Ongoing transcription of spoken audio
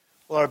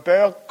Well, our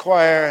barrel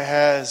choir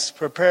has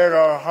prepared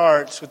our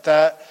hearts with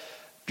that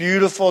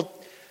beautiful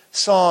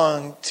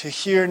song to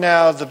hear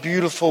now the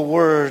beautiful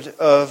word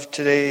of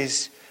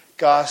today's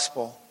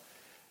gospel.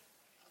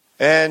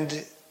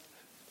 And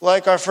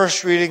like our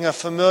first reading, a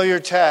familiar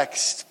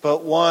text,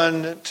 but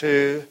one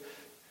to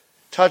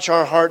touch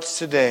our hearts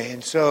today.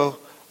 And so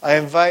I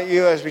invite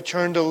you, as we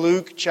turn to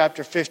Luke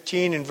chapter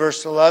 15 and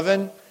verse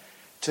 11,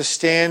 to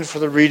stand for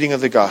the reading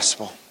of the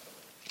gospel.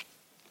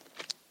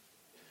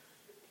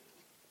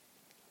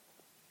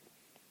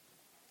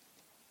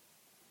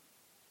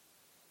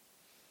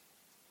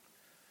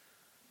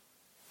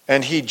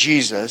 And he,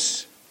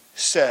 Jesus,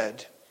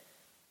 said,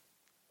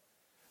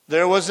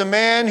 "There was a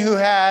man who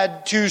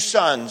had 2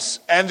 sons,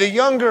 and the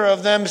younger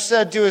of them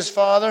said to his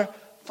father,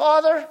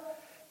 'Father,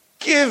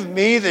 give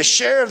me the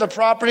share of the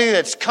property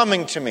that's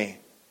coming to me.'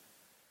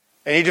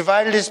 And he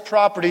divided his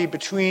property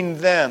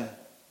between them.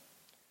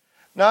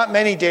 Not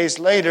many days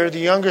later, the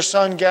younger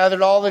son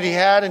gathered all that he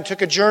had and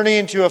took a journey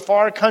into a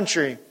far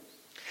country.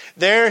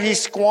 There he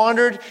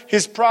squandered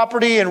his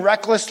property in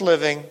reckless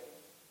living.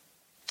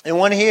 And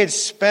when he had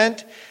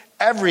spent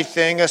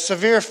everything, a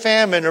severe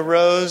famine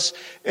arose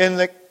in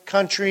the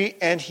country,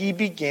 and he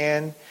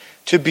began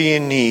to be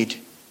in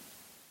need.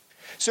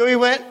 So he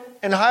went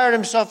and hired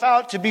himself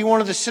out to be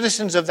one of the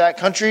citizens of that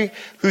country,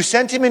 who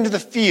sent him into the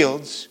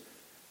fields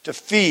to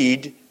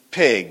feed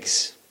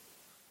pigs.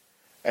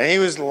 And he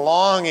was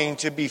longing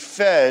to be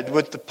fed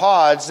with the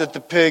pods that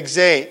the pigs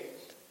ate,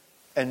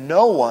 and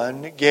no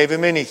one gave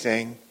him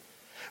anything.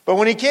 But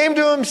when he came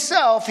to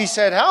himself, he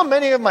said, 'How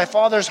many of my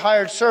father's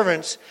hired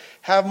servants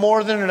have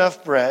more than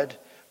enough bread,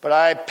 but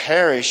I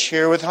perish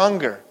here with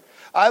hunger?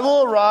 I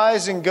will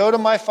arise and go to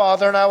my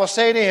father, and I will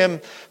say to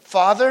him,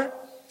 Father,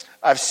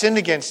 I've sinned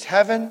against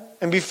heaven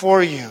and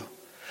before you.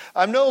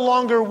 I'm no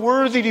longer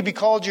worthy to be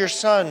called your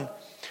son.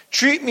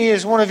 Treat me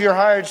as one of your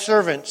hired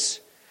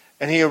servants.'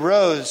 And he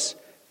arose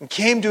and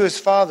came to his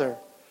father.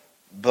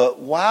 But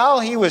while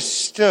he was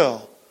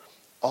still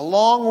a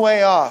long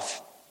way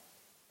off,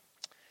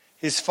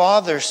 his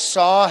father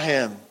saw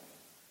him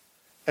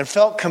and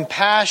felt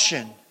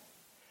compassion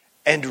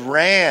and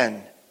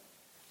ran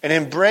and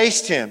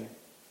embraced him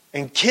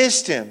and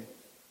kissed him.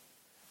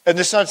 And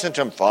the son said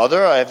to him,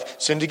 'Father, I have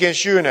sinned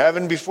against you in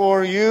heaven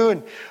before you,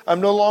 and I'm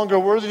no longer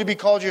worthy to be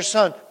called your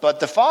son.' But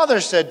the father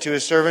said to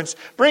his servants,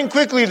 'Bring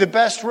quickly the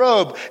best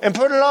robe and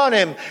put it on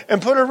him,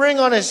 and put a ring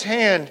on his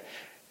hand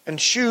and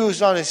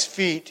shoes on his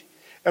feet.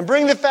 And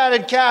bring the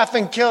fatted calf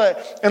and kill it,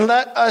 and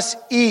let us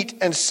eat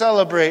and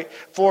celebrate.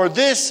 For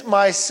this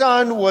my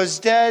son was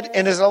dead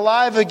and is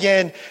alive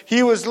again.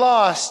 He was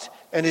lost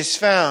and is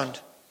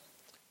found.'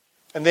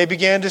 And they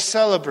began to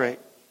celebrate.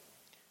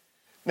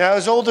 Now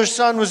his older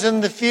son was in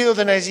the field,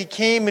 and as he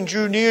came and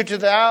drew near to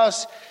the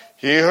house,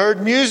 he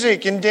heard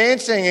music and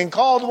dancing, and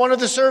called one of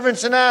the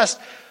servants and asked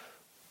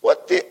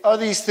what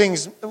these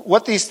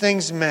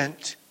things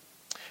meant.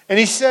 And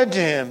he said to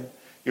him,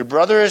 'Your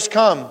brother has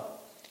come.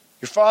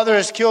 Your father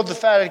has killed the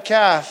fatted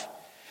calf,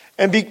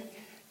 and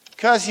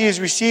because he has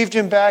received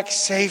him back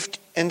safe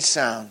and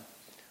sound.'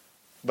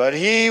 But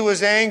he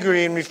was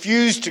angry and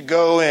refused to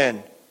go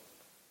in.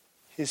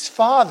 His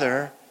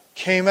father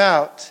came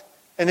out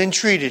and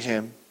entreated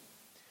him.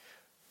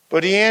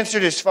 But he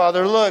answered his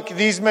father, 'Look,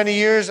 these many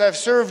years I've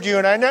served you,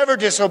 and I never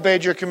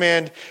disobeyed your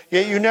command.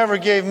 Yet you never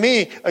gave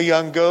me a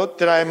young goat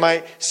that I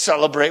might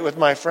celebrate with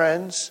my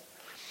friends.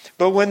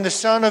 But when the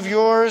son of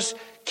yours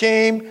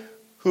came,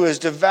 who has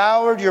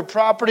devoured your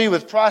property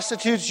with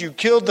prostitutes, you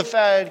killed the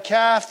fatted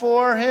calf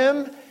for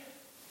him.'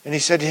 And he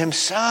said to him,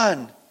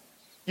 'Son,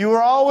 you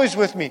are always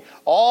with me.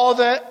 All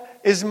that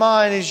is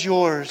mine is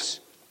yours.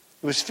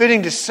 It was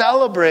fitting to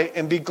celebrate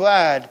and be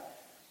glad,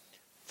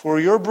 for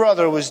your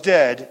brother was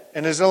dead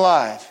and is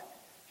alive.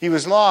 He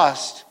was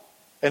lost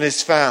and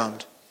is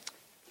found.'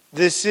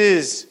 This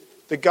is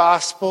the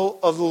gospel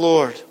of the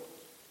Lord."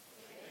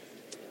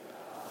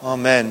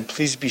 Amen.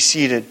 Please be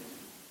seated.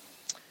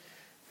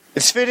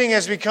 It's fitting,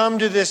 as we come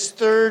to this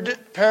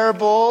third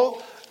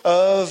parable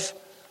of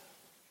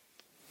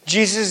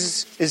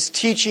Jesus'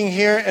 teaching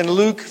here in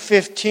Luke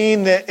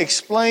 15, that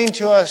explain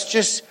to us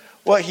just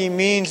what he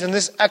means, and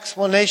this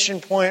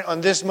explanation point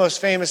on this most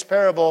famous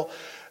parable,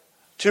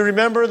 to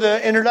remember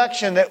the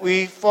introduction that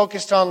we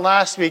focused on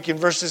last week in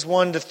verses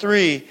 1 to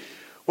 3,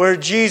 where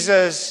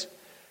Jesus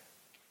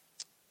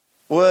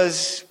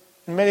was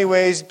in many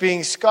ways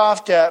being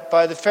scoffed at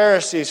by the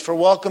Pharisees for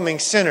welcoming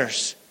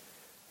sinners.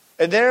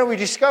 And there we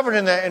discovered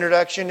in that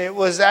introduction, it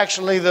was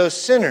actually those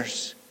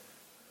sinners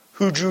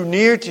who drew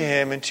near to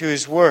him and to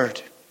his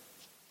word.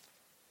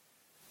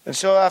 And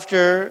so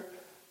after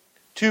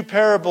 2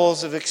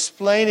 parables of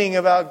explaining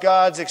about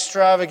God's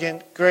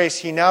extravagant grace,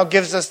 he now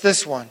gives us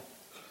this one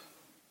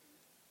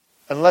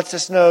and lets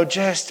us know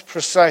just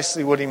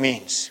precisely what he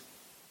means.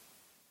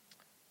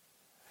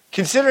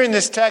 Considering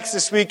this text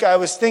this week, I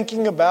was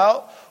thinking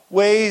about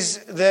ways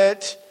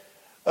that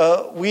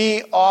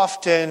we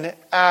often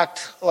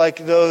act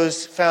like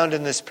those found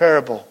in this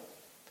parable.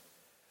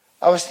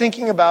 I was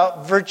thinking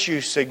about virtue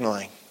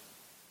signaling.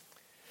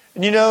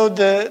 And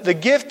the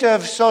gift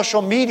of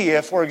social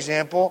media, for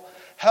example,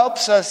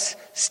 helps us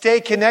stay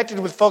connected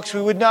with folks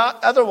we would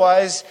not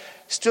otherwise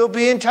still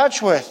be in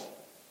touch with.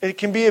 It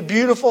can be a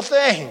beautiful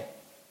thing.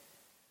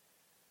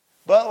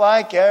 But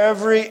like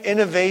every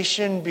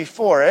innovation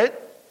before it,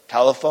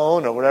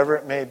 telephone or whatever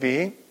it may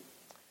be,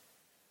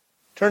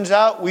 turns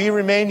out we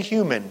remain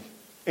human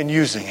in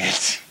using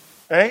it,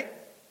 right?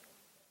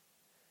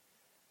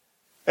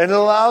 And it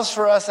allows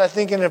for us, I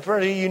think, in a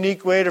pretty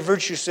unique way to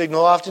virtue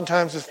signal,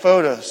 oftentimes with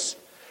photos.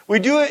 We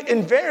do it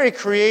in very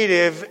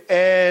creative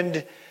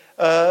and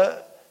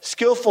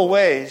skillful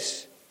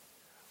ways.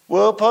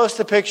 We'll post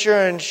a picture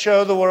and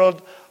show the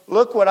world,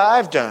 look what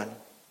I've done.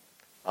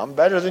 I'm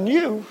better than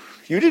you.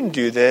 You didn't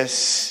do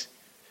this.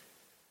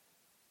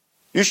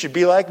 You should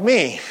be like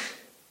me.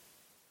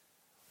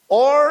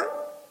 Or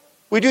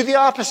we do the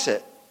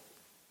opposite.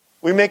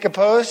 We make a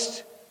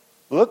post,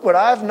 look what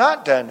I've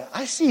not done.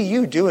 I see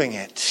you doing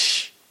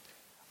it.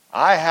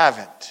 I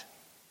haven't.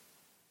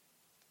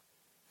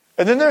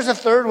 And then there's a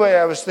third way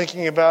I was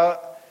thinking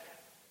about.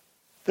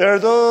 There are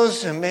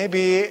those, and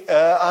maybe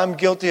I'm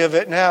guilty of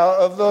it now,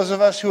 of those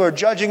of us who are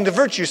judging the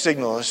virtue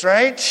signals,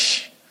 right?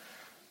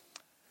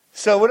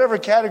 So whatever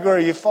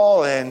category you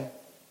fall in,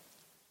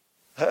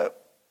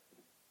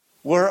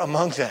 we're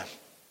among them.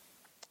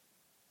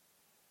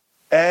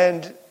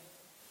 And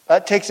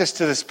that takes us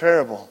to this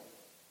parable.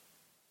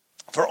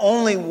 For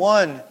only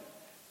one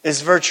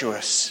is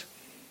virtuous.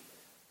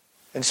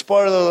 And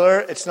spoiler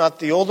alert, it's not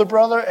the older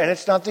brother and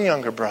it's not the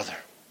younger brother.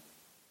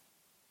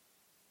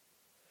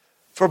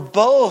 For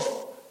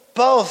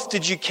both,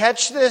 did you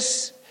catch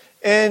this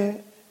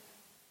in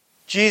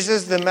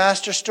Jesus, the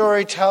master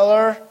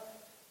storyteller,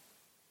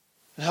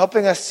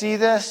 helping us see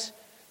this?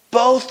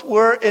 Both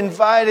were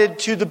invited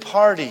to the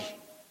party.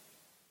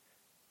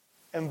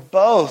 And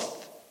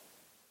both,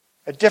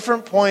 at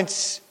different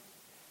points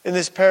in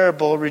this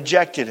parable,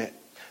 rejected it.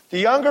 The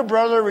younger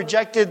brother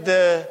rejected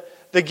the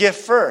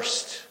gift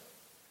first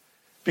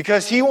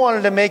because he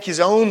wanted to make his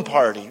own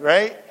party,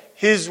 right?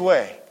 His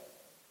way.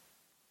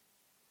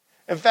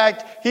 In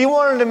fact, he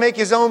wanted to make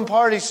his own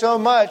party so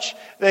much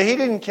that he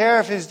didn't care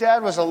if his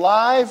dad was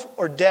alive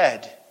or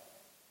dead.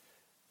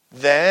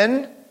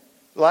 Then,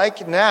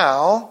 like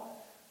now,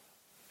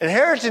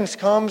 inheritance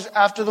comes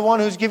after the one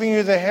who's giving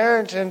you the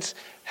inheritance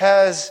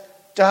has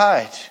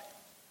died.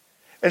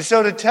 And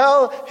so to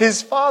tell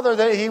his father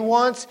that he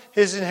wants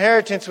his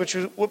inheritance, which,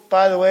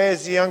 by the way,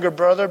 as the younger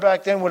brother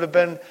back then would have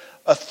been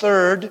a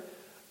third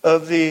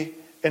of the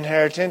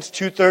inheritance.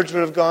 2/3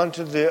 would have gone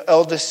to the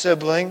eldest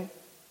sibling.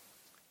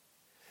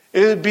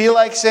 It would be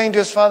like saying to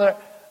his father,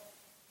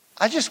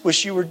 I just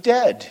wish you were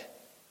dead.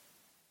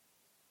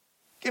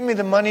 Give me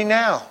the money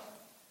now.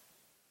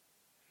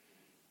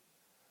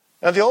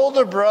 Now the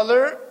older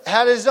brother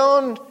had his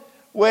own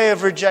way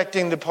of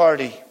rejecting the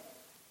party.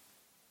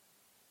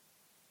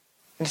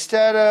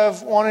 Instead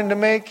of wanting to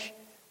make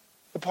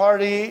the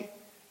party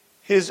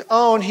his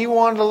own, he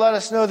wanted to let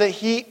us know that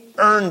he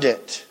earned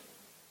it.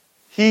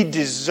 He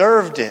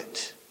deserved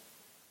it.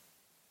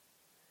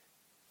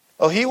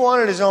 Oh, he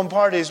wanted his own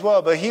party as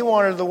well, but he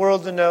wanted the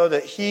world to know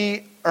that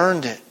he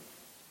earned it.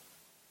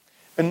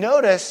 And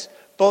notice,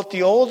 both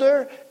the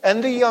older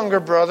and the younger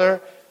brother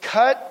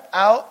cut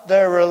out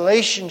their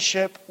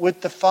relationship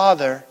with the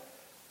father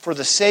for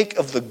the sake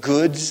of the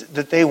goods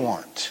that they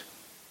want.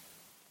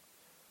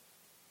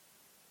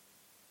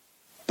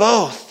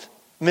 Both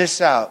miss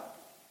out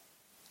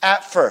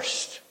at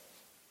first.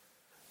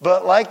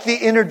 But like the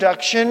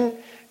introduction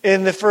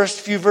in the first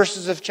few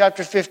verses of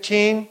chapter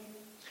 15,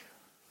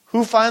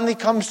 who finally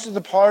comes to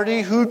the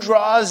party? Who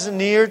draws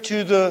near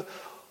to the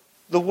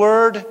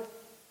word?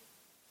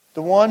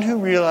 The one who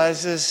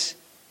realizes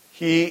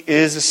he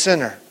is a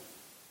sinner.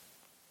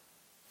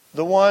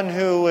 The one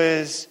who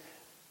is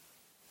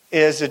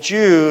a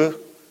Jew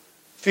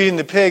feeding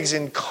the pigs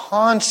in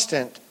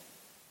constant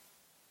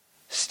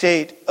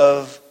state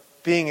of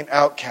being an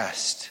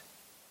outcast,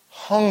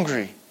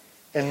 hungry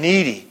and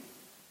needy.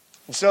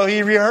 And so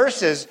he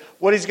rehearses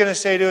what he's going to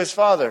say to his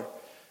father.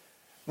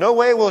 No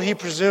way will he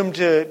presume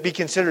to be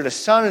considered a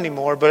son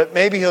anymore, but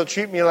maybe he'll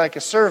treat me like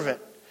a servant.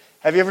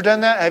 Have you ever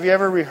done that? Have you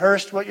ever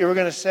rehearsed what you were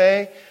going to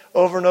say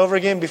over and over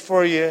again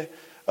before you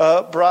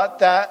brought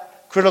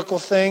that critical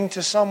thing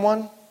to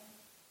someone?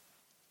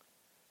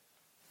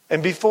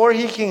 And before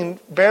he can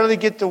barely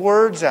get the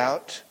words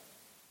out,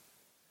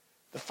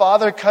 the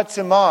father cuts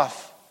him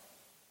off.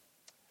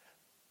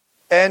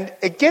 And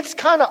it gets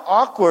kind of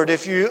awkward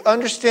if you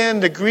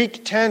understand the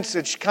Greek tense.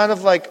 It's kind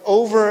of like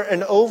over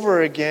and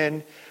over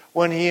again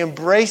when he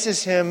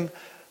embraces him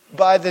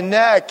by the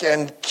neck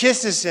and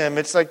kisses him.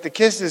 It's like the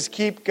kisses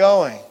keep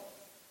going.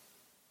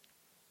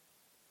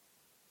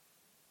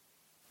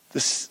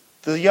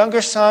 The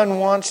younger son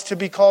wants to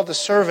be called a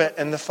servant,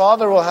 and the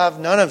father will have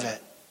none of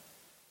it.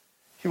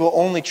 He will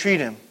only treat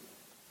him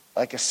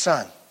like a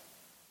son.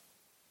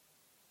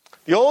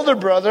 The older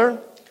brother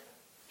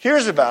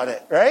hears about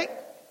it, right?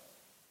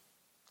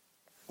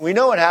 We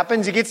know what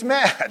happens. He gets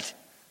mad.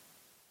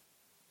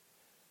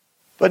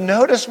 But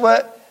notice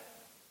what,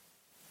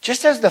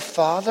 just as the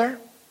father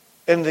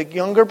in the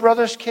younger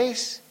brother's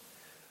case,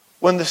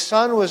 when the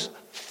son was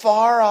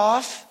far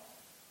off,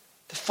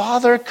 the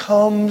father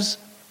comes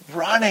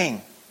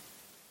running.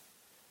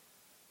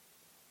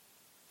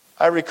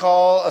 I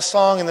recall a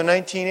song in the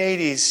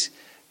 1980s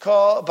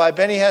by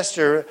Benny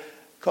Hester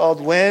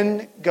called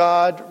 "When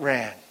God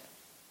Ran."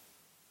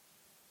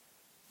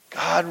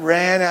 God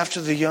ran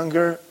after the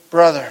younger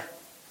brother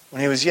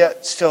when he was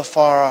yet still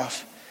far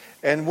off.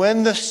 And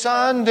when the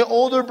son, the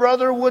older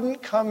brother,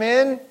 wouldn't come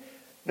in,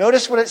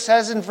 notice what it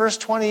says in verse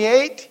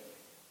 28.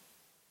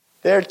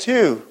 There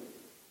too,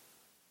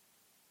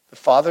 the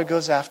father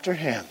goes after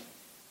him.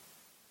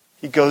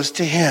 He goes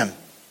to him.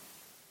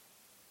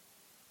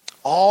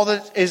 All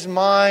that is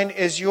mine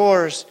is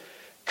yours.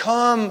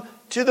 Come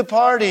to the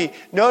party.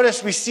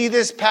 Notice we see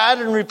this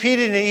pattern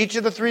repeated in each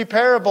of the three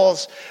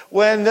parables.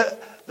 When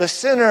the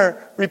sinner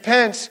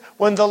repents,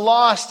 when the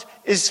lost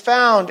is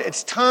found,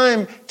 it's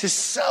time to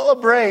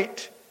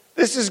celebrate.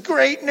 This is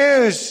great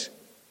news.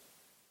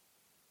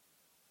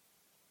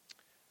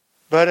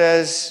 But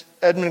as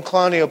Edmund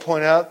Clowney will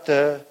point out,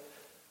 the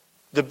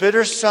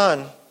bitter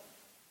son,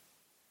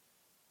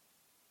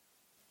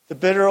 the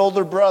bitter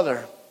older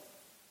brother,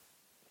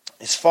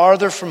 is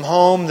farther from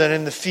home than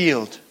in the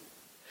field.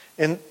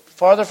 And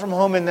farther from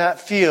home in that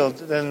field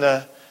than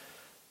the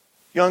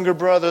younger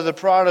brother, the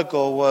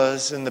prodigal,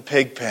 was in the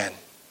pig pen.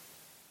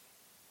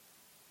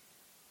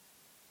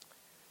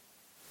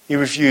 He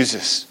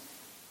refuses.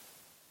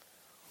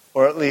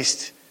 Or at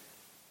least,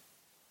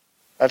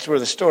 that's where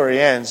the story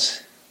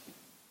ends.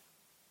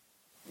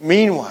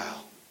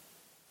 Meanwhile,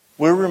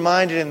 we're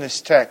reminded in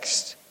this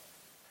text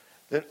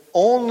that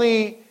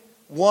only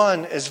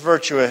one is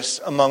virtuous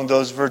among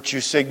those virtue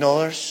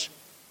signalers,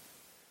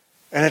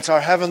 and it's our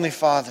Heavenly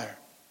Father.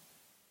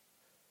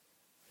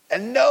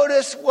 And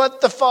notice what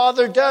the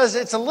Father does.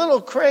 It's a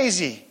little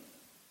crazy.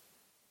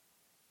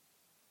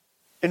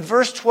 In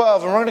verse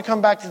 12, and we're going to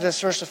come back to this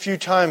verse a few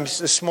times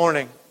this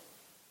morning,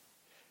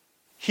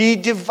 He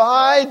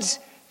divides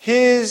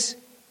His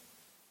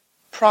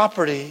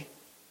property,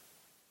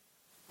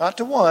 not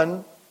to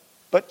one,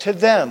 but to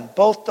them,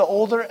 both the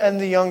older and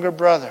the younger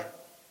brother.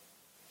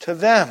 To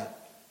them.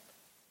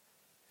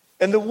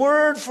 And the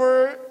word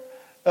for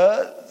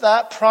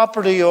that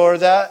property or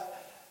that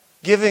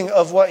giving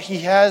of what he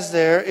has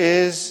there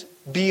is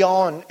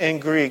bion in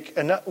Greek.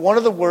 And one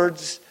of the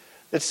words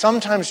that's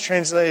sometimes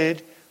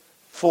translated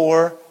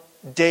for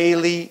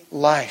daily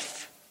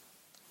life.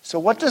 So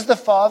what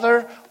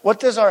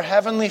does our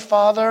Heavenly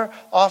Father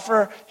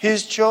offer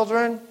His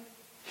children?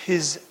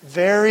 His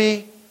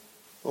very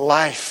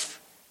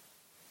life.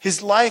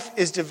 His life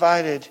is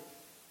divided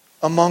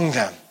among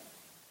them.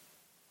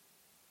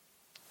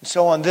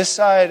 So on this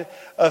side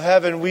of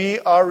heaven, we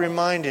are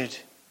reminded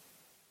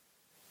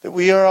that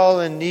we are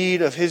all in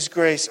need of His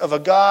grace, of a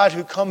God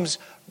who comes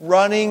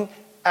running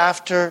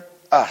after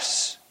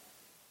us.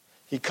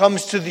 He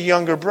comes to the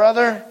younger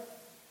brother.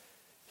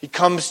 He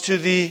comes to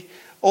the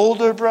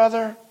older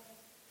brother.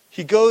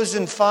 He goes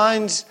and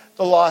finds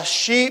the lost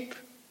sheep.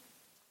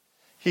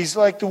 He's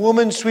like the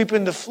woman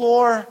sweeping the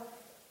floor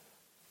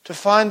to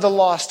find the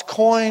lost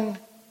coin.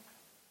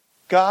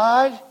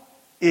 God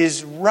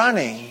is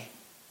running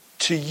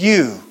to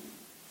you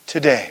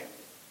today.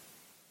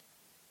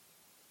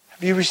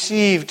 Have you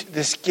received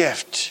this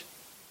gift?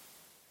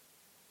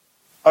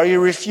 Are you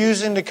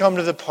refusing to come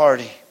to the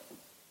party?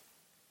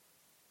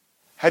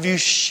 Have you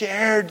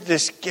shared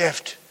this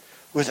gift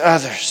with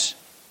others?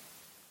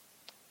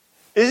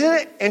 Isn't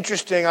it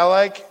interesting? I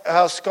like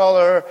how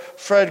scholar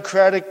Fred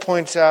Craddock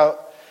points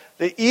out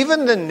that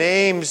even the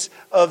names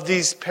of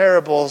these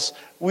parables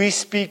we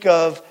speak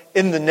of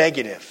in the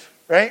negative,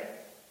 right?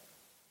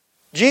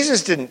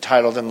 Jesus didn't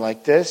title them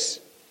like this.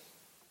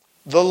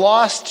 The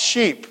lost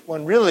sheep,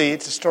 when really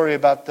it's a story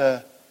about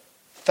the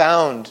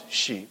found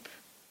sheep,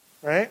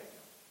 right?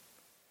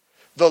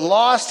 The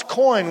lost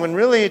coin, when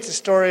really it's a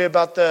story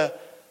about the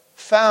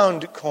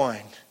found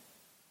coin.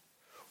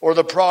 Or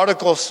the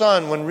prodigal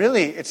son, when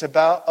really it's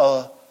about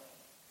a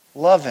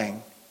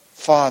loving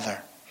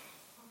father.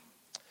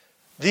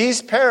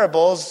 These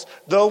parables,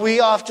 though we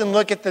often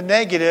look at the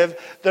negative,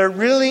 they're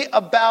really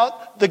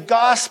about the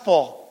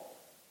gospel.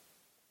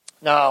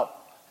 Now,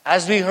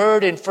 as we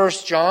heard in 1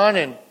 John,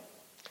 and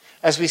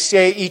as we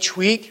say each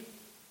week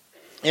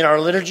in our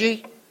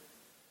liturgy,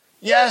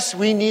 yes,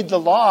 we need the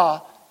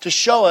law to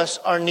show us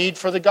our need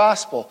for the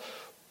gospel.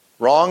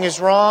 Wrong is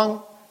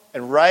wrong,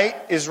 and right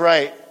is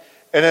right.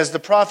 And as the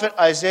prophet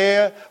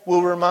Isaiah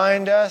will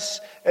remind us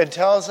and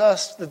tells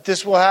us that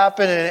this will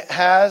happen, and it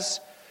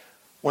has,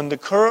 when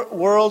the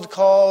world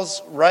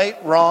calls right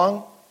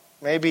wrong,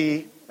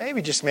 maybe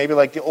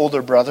like the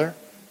older brother,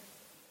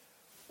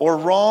 or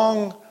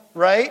wrong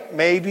right,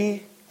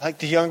 maybe like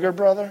the younger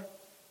brother,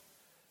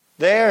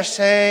 we are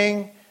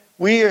saying,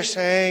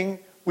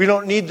 we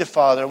don't need the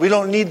Father, we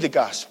don't need the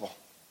gospel.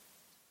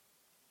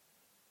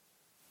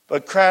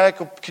 But Craddock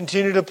will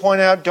continue to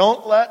point out,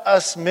 don't let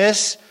us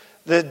miss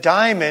the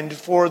diamond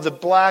for the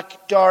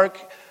black, dark,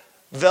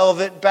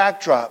 velvet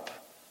backdrop.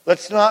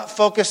 Let's not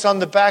focus on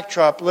the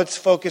backdrop. Let's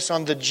focus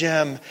on the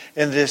gem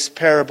in this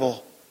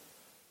parable.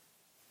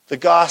 The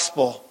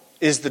gospel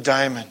is the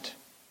diamond.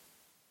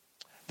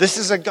 This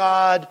is a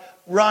God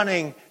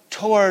running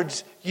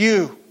towards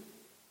you.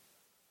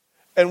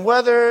 And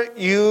whether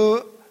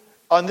you,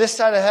 on this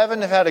side of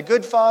heaven, have had a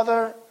good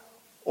father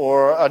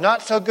or a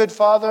not so good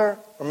father,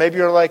 or maybe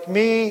you're like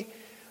me,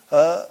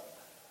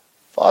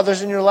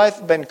 fathers in your life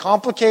have been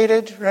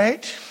complicated,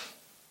 right?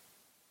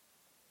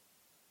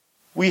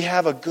 We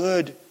have a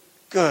good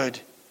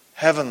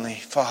Heavenly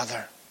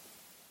Father.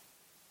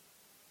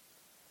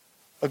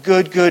 A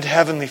good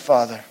Heavenly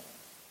Father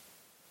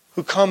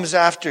who comes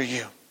after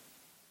you.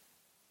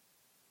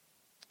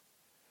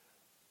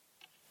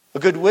 A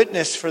good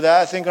witness for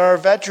that, I think, are our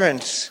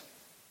veterans.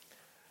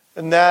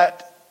 And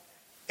that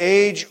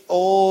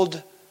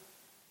age-old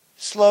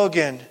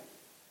slogan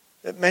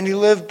that many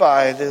live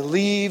by, the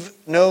leave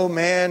no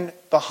man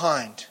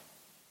behind.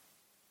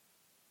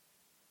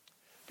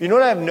 You know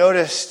what I've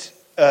noticed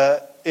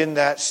in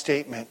that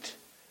statement?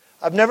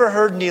 I've never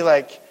heard any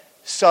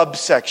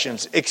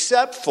subsections,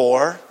 except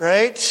for,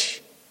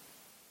 right?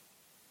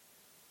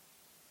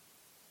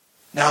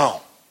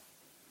 No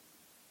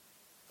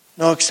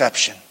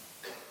exception.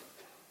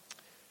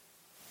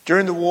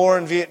 During the war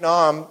in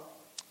Vietnam,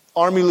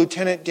 Army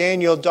Lieutenant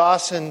Daniel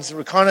Dawson's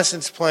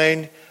reconnaissance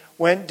plane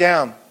went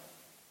down.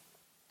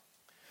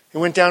 He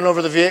went down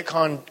over the Viet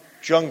Cong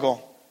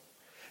jungle.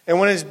 And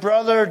when his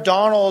brother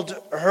Donald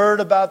heard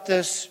about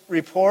this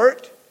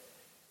report,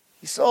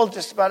 he sold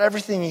just about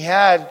everything he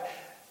had.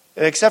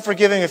 And except for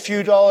giving a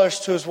few dollars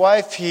to his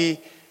wife, he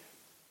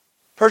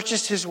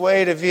purchased his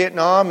way to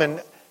Vietnam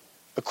and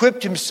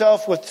equipped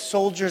himself with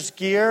soldiers'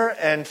 gear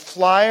and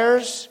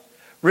flyers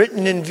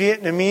written in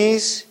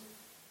Vietnamese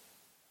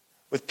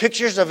with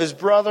pictures of his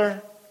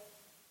brother.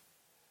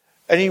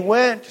 And he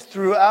went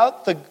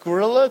throughout the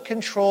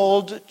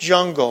guerrilla-controlled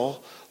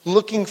jungle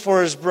looking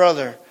for his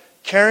brother,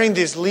 carrying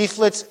these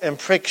leaflets and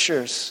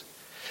pictures.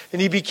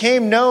 And he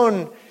became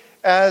known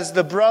as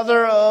the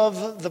brother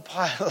of the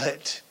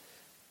pilot.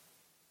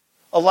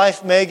 A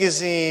Life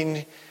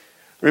magazine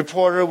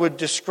reporter would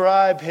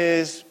describe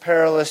his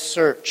perilous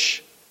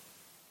search.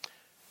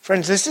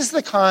 Friends, this is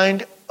the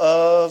kind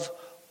of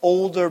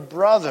older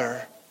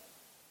brother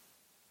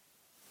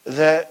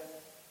that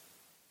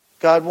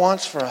God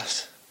wants for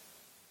us.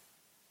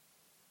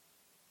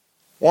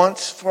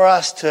 Wants for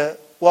us to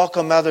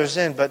welcome others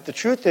in. But the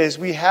truth is,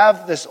 we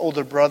have this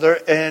older brother,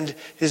 and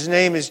his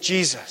name is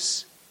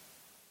Jesus.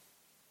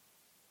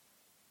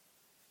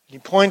 He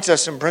points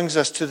us and brings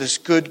us to this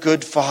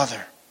good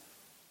Father.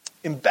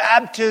 In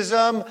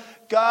baptism,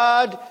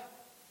 God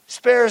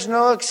spares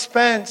no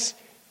expense.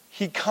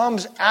 He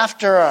comes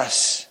after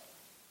us.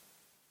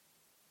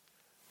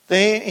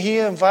 He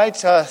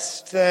invites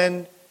us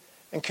then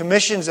and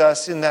commissions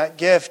us in that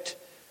gift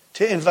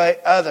to invite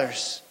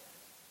others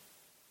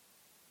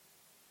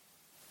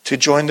to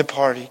join the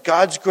party.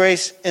 God's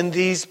grace in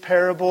these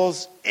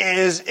parables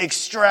is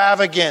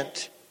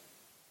extravagant.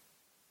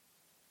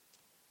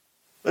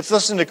 Let's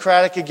listen to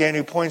Craddock again,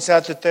 who points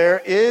out that there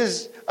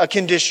is a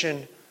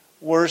condition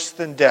worse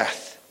than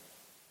death,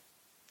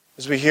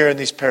 as we hear in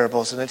these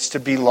parables, and it's to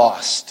be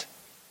lost.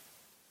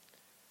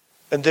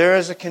 And there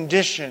is a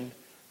condition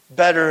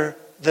better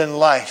than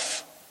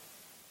life,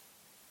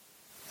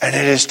 and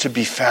it is to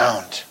be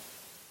found.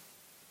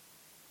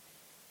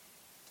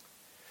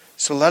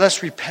 So let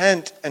us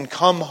repent and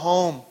come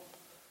home.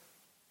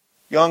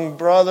 Young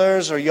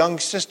brothers or young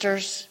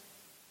sisters,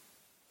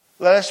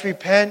 let us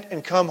repent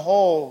and come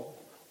whole.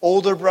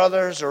 Older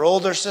brothers or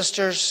older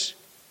sisters,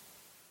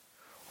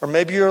 or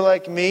maybe you're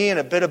like me and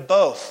a bit of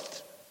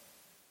both.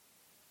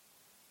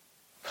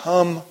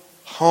 Come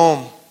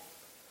home.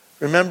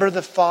 Remember,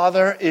 the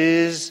Father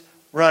is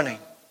running.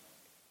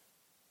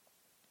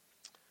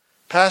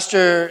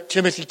 Pastor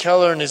Timothy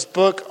Keller, in his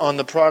book on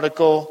the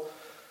prodigal,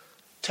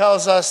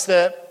 tells us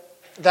that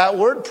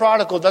word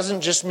prodigal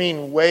doesn't just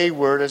mean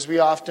wayward, as we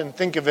often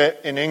think of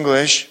it in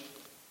English.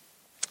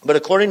 But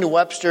according to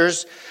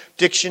Webster's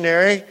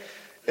dictionary,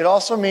 it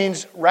also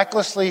means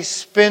recklessly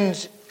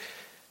spendthrift,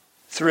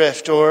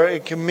 or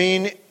it can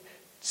mean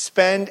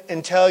spend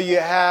until you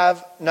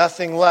have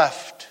nothing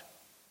left.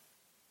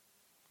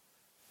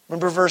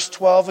 Remember verse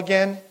 12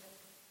 again?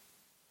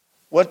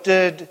 What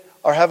did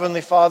our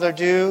Heavenly Father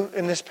do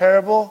in this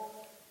parable?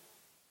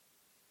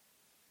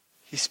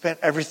 He spent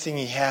everything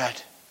he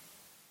had.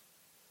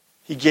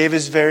 He gave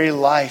his very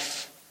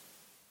life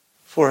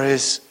for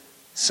his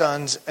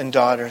sons and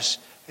daughters.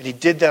 And he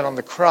did that on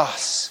the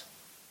cross.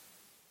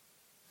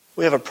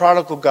 We have a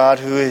prodigal God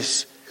who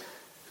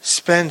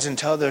spends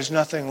until there's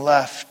nothing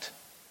left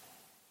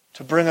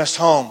to bring us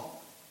home.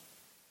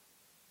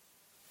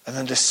 And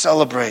then to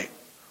celebrate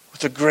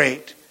with a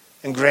great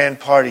and grand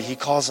party. He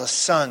calls us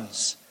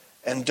sons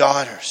and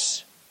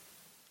daughters.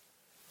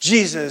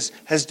 Jesus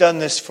has done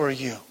this for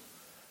you.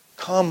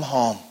 Come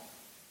home.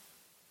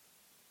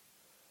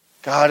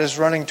 God is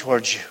running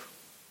towards you.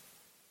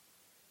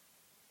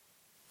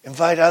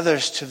 Invite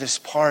others to this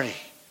party.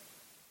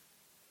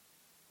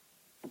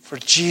 For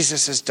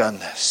Jesus has done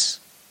this,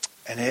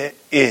 and it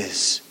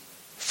is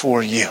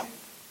for you.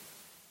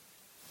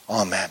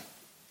 Amen.